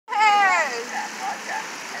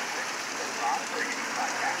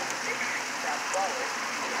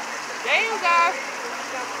There you go.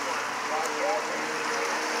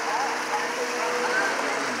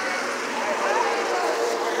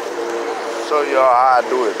 Show y'all how I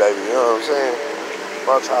do it, baby. You know what I'm saying?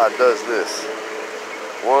 Watch how I does this.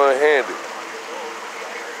 One-handed.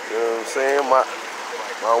 You know what I'm saying? My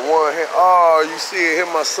one hand. Oh, you see it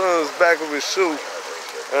hit my son's back of his shoe.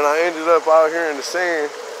 And I ended up out here in the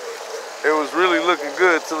sand. It was really looking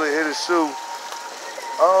good till it hit his shoe.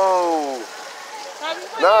 Oh.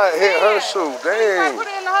 Nah, it hit her shoe. Dang. Put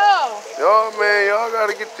it in the hole. Y'all, man, y'all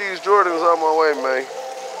gotta get these Jordans out my way, man.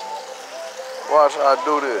 Watch how I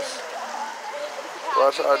do this.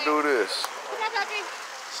 Watch how I do this.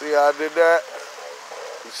 See how I did that?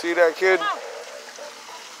 You see that, kid?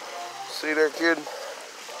 See that, kid?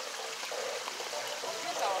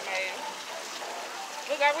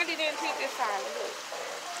 Look, I really didn't cheat this time. Look.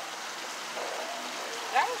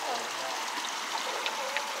 That was fun.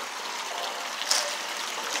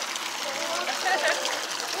 Look at this.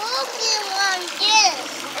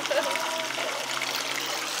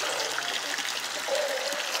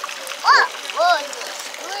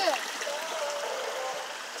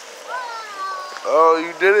 Oh,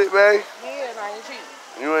 you did it, babe? Yeah, I ain't cheat.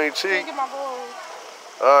 You ain't cheat? Get my balls.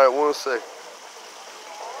 All right, 1 second.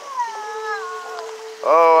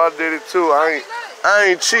 Oh, I did it too. I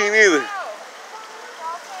ain't cheating either.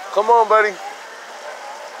 Come on, buddy.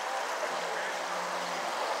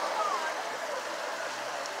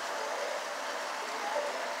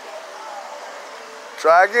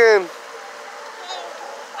 Try again.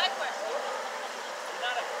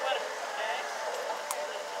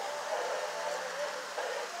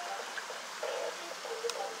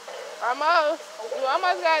 Almost. You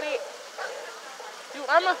almost got it. You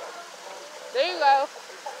almost. There you go.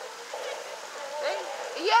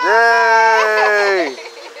 Yeah. Yay!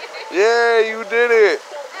 Yeah, you did it.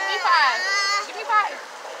 Give me 5. Give me 5.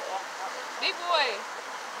 Big boy.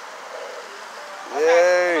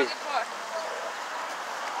 Yay. Okay,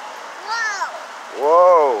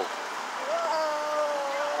 Whoa.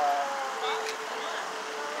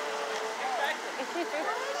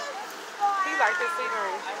 He like this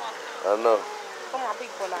scenery. I know. Come on,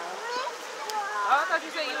 people now. Oh, I thought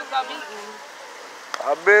you said you was gonna beat me.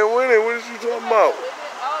 I've been winning. What is you talking about?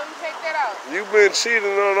 Oh, you take that out. You've been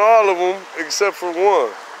cheating on all of them except for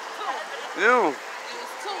one. 2. You. It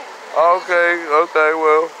was 2. Okay,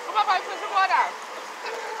 well. Come on, baby, push your ball down.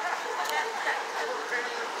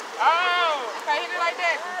 Oh, okay, hit it like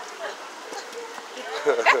that.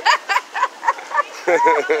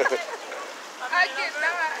 I get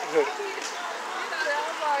that.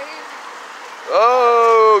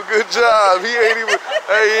 Oh, good job. He ain't even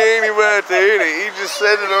had to hit it. He just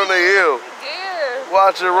set it on the hill. Yeah.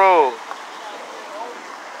 Watch it roll.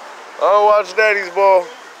 Oh, watch daddy's ball.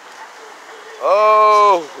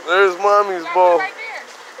 Oh, there's mommy's ball. Right there.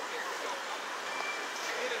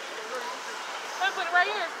 Put it right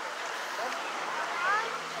here.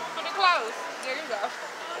 Put it close. There you go.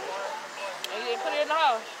 And then put it in the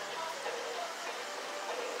hole.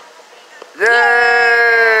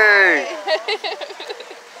 Yay!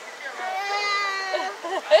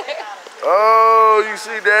 Oh, you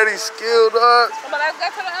see daddy's skill, dog? But let's go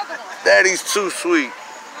to the other one. Daddy's too sweet.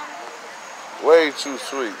 Way too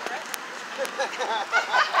sweet.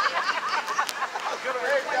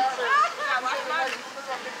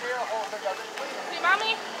 See,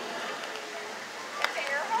 mommy?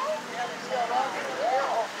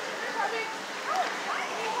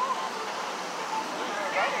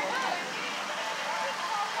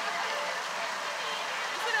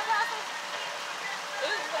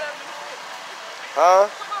 Huh?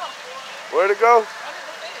 Where'd it go?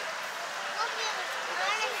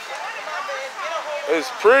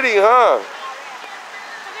 It's pretty, huh?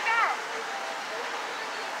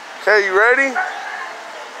 Okay, you ready?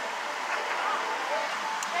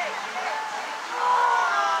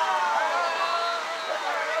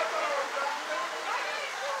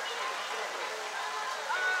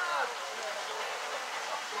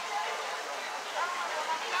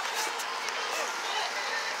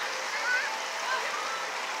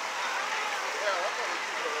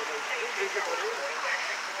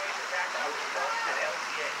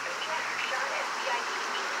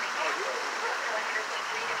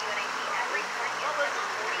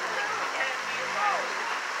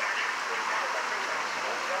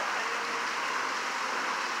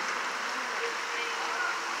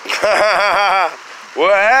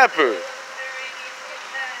 What happened?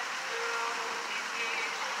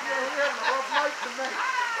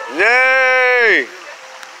 Yay!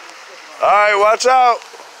 All right, watch out.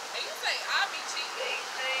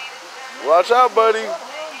 Watch out, buddy.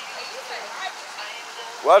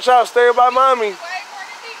 Watch out, stay by mommy.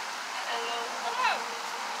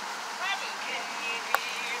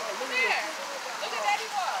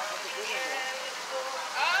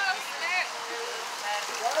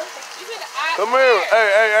 Come here.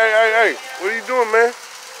 Hey. What are you doing, man?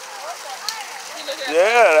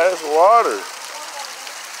 Yeah, that's water.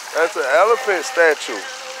 That's an elephant statue.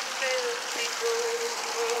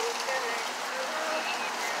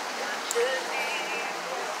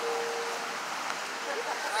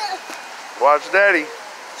 Watch Daddy.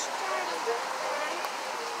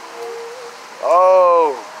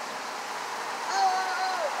 Oh.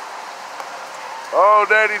 Oh,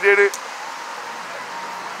 Daddy did it.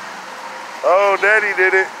 Oh, Daddy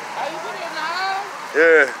did it. Are you putting it in the house?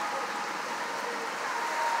 Yeah.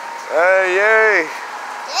 Hey, yay.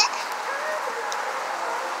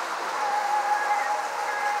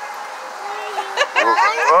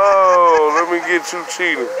 Oh, let me get you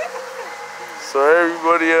cheating. So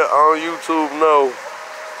everybody on YouTube know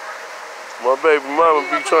my baby mama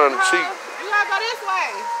be trying to cheat. You gotta go this way.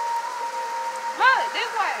 Look,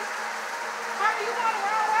 this way. Mommy, you going the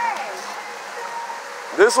wrong way.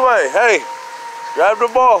 This way. Hey, grab the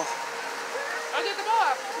ball. Go get the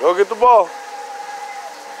ball. Go get the ball.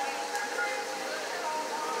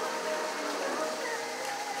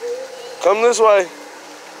 Come this way.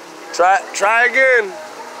 Try again.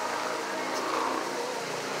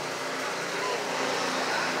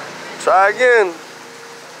 Try again.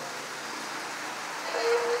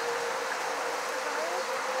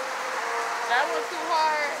 That was too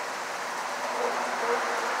hard.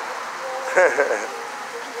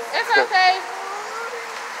 It's okay.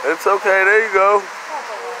 It's okay. There you go.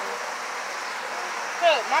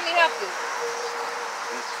 Look, mommy helped you.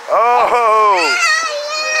 Oh,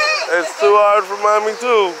 it's too hard for mommy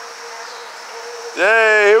too.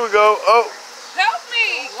 Yay, here we go. Oh. Help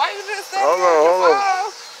me. Why you just saying Hold on.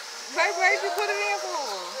 Where'd you put it in for?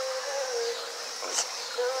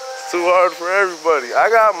 It's too hard for everybody. I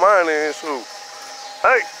got mine in here too.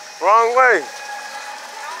 Hey, wrong way.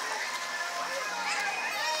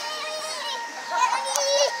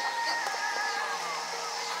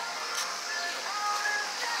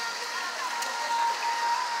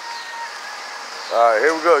 All right,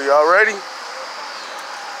 here we go. Y'all ready?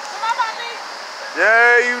 Come on, mommy.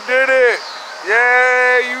 Yeah, you did it.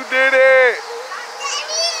 Yeah, you did it.